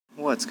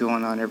What's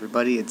going on,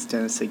 everybody? It's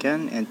Dennis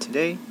again, and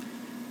today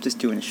I'm just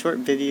doing a short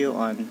video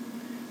on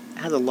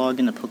how to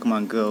log into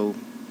Pokemon Go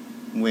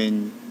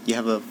when you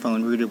have a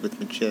phone rooted with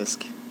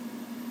Magisk.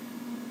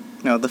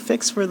 Now, the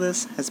fix for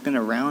this has been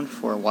around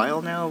for a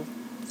while now,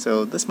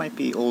 so this might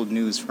be old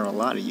news for a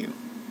lot of you.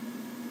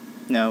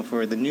 Now,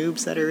 for the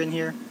noobs that are in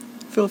here,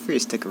 feel free to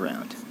stick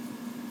around.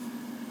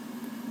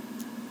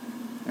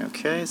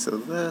 Okay, so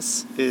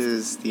this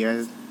is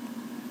the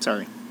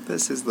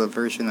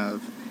version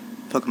of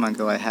Pokemon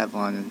Go I have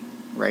on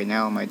right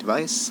now on my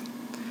device,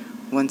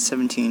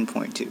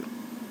 117.2.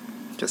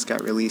 Just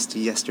got released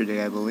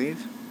yesterday, I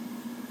believe.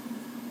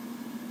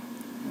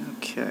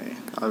 Okay,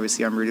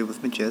 obviously I'm rooted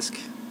with Magisk.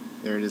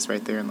 There it is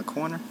right there in the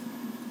corner.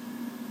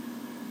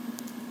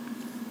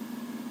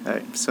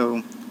 Alright,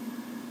 so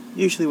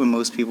usually when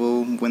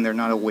they're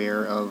not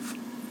aware of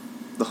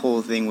the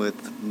whole thing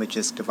with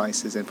Magisk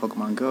devices and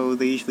Pokemon Go,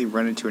 they usually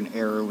run into an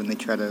error when they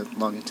try to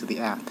log into the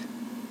app.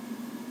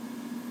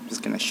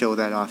 Just going to show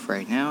that off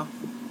right now.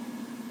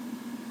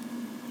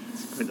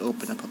 Just going to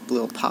open up a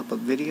little pop-up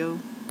video.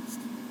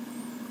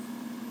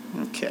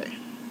 Okay.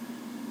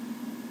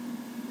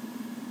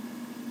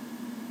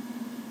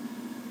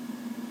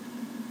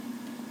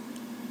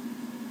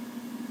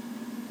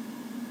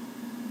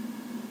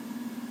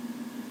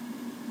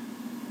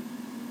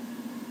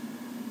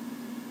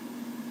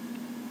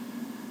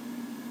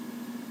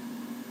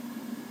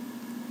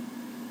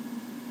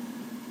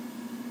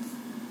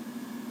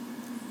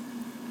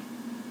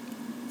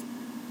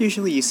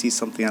 Usually you see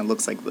something that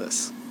looks like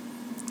this,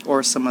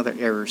 or some other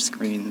error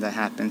screen that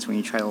happens when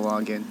you try to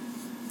log in.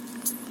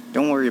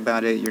 Don't worry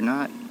about it, you're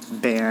not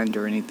banned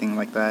or anything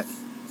like that.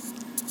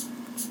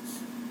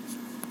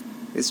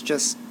 It's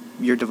just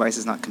your device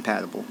is not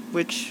compatible,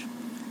 which,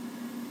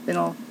 in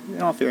all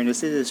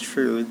fairness, it is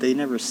true. They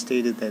never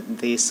stated that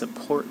they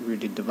support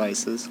rooted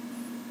devices.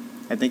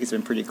 I think it's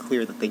been pretty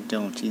clear that they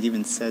don't. It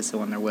even says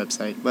so on their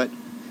website, but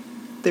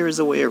there is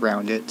a way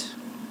around it.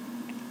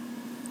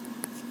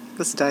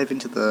 Let's dive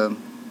into the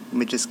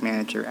Magisk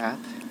Manager app.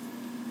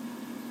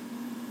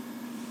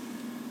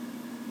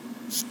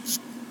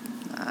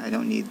 I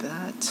don't need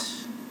that.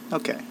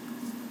 Okay.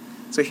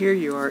 So here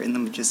you are in the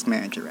Magisk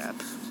Manager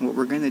app. What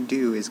we're going to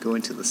do is go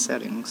into the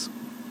settings.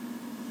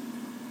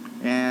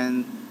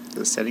 And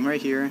the setting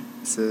right here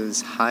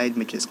says Hide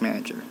Magisk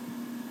Manager.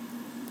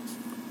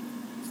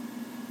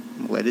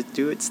 Let it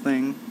do its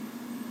thing.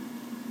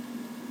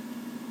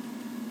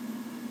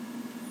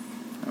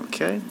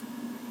 Okay.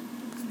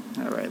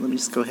 Alright, let me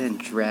just go ahead and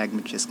drag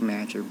Magisk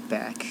Manager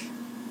back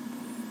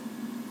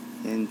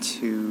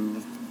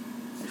into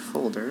my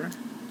folder.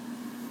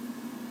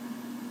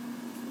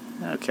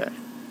 Okay.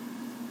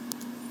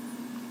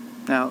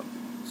 Now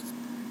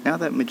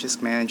that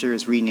Magisk Manager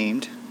is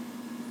renamed,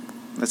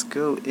 let's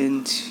go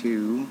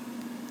into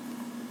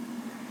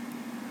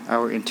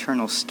our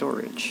internal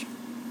storage.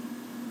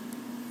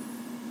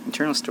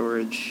 Internal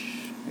storage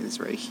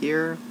is right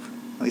here,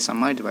 at least on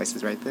my device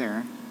is right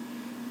there.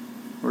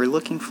 We're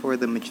looking for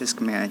the Magisk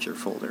Manager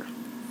folder,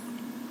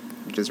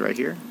 which is right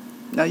here.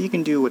 Now you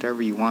can do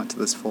whatever you want to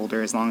this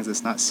folder as long as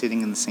it's not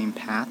sitting in the same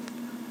path.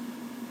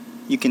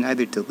 You can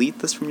either delete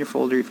this from your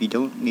folder if you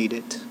don't need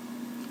it,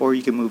 or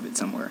you can move it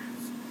somewhere.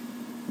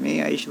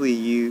 Me, I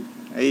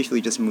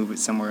usually just move it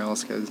somewhere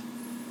else because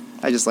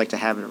I just like to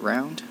have it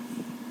around.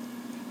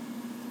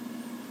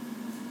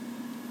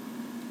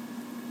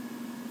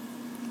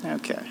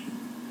 Okay.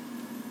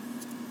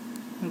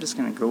 I'm just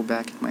going to go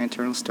back to my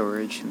internal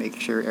storage, make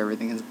sure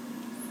everything is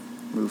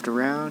moved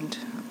around.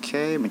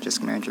 Okay,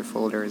 Magisk Manager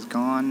folder is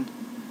gone.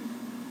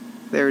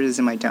 There it is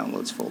in my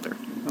downloads folder.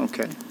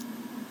 Okay.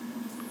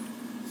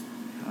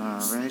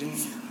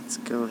 Alrighty, let's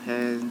go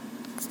ahead,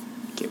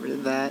 get rid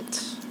of that.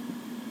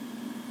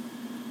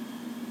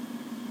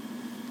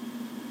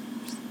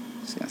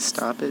 Just going to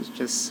stop it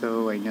just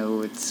so I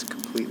know it's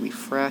completely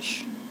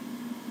fresh.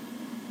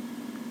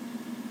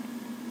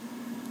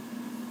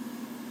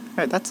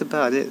 Alright, that's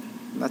about it.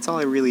 That's all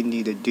I really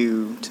need to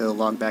do to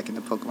log back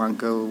into Pokemon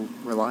Go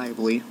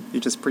reliably.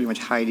 You're just pretty much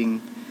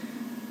hiding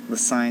the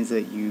signs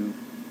that you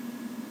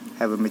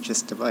have a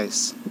Magisk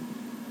device.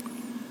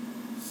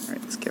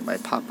 Alright, let's get my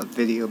pop-up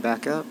video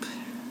back up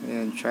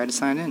and try to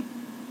sign in.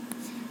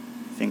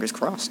 Fingers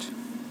crossed.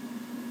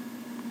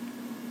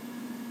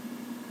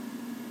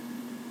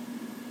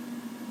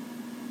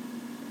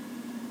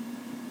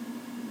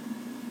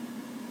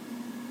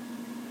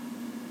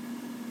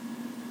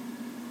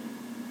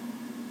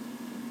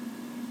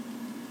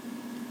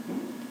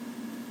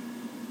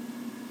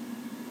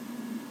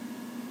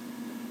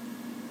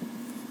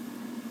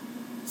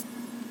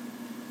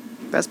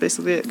 That's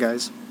basically it,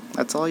 guys.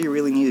 That's all you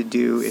really need to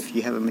do if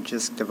you have a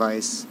Magisk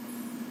device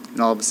and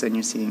all of a sudden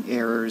you're seeing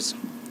errors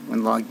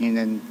when logging in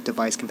and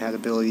device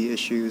compatibility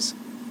issues.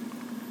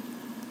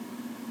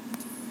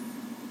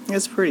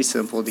 It's pretty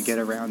simple to get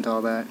around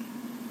all that.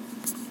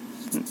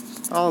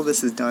 All of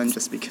this is done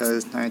just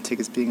because Niantic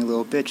is being a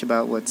little bitch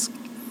about what's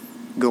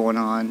going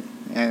on,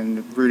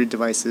 and rooted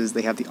devices,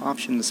 they have the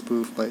option to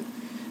spoof, but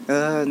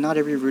not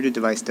every rooted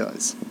device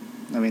does.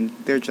 I mean,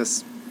 they're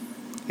just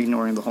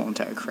ignoring the whole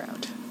entire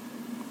crowd.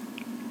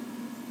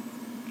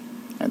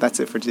 And that's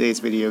it for today's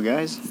video,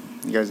 guys.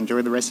 You guys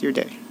enjoy the rest of your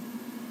day.